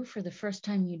new for the first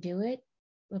time you do it,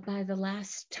 but by the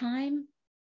last time,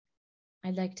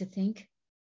 I'd like to think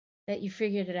that you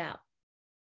figured it out.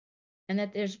 And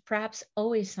that there's perhaps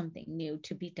always something new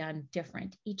to be done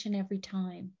different each and every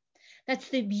time. That's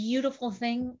the beautiful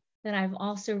thing that I've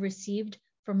also received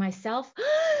for myself.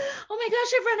 Oh my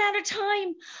gosh, I've run out of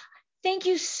time. Thank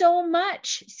you so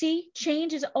much. See,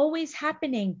 change is always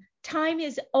happening. Time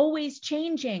is always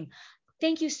changing.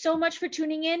 Thank you so much for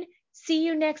tuning in. See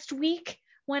you next week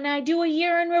when I do a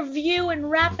year in review and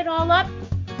wrap it all up.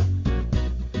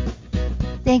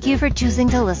 Thank you for choosing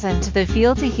to listen to the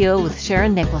Feel to Heal with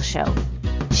Sharon Nichols show.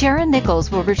 Sharon Nichols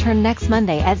will return next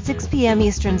Monday at 6 p.m.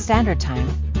 Eastern Standard Time,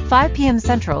 5 p.m.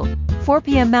 Central, 4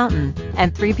 p.m. Mountain,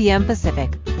 and 3 p.m.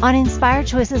 Pacific on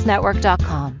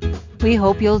InspiredChoicesNetwork.com. We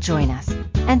hope you'll join us.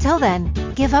 Until then,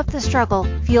 Give up the struggle,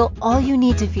 feel all you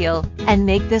need to feel, and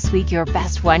make this week your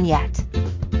best one yet.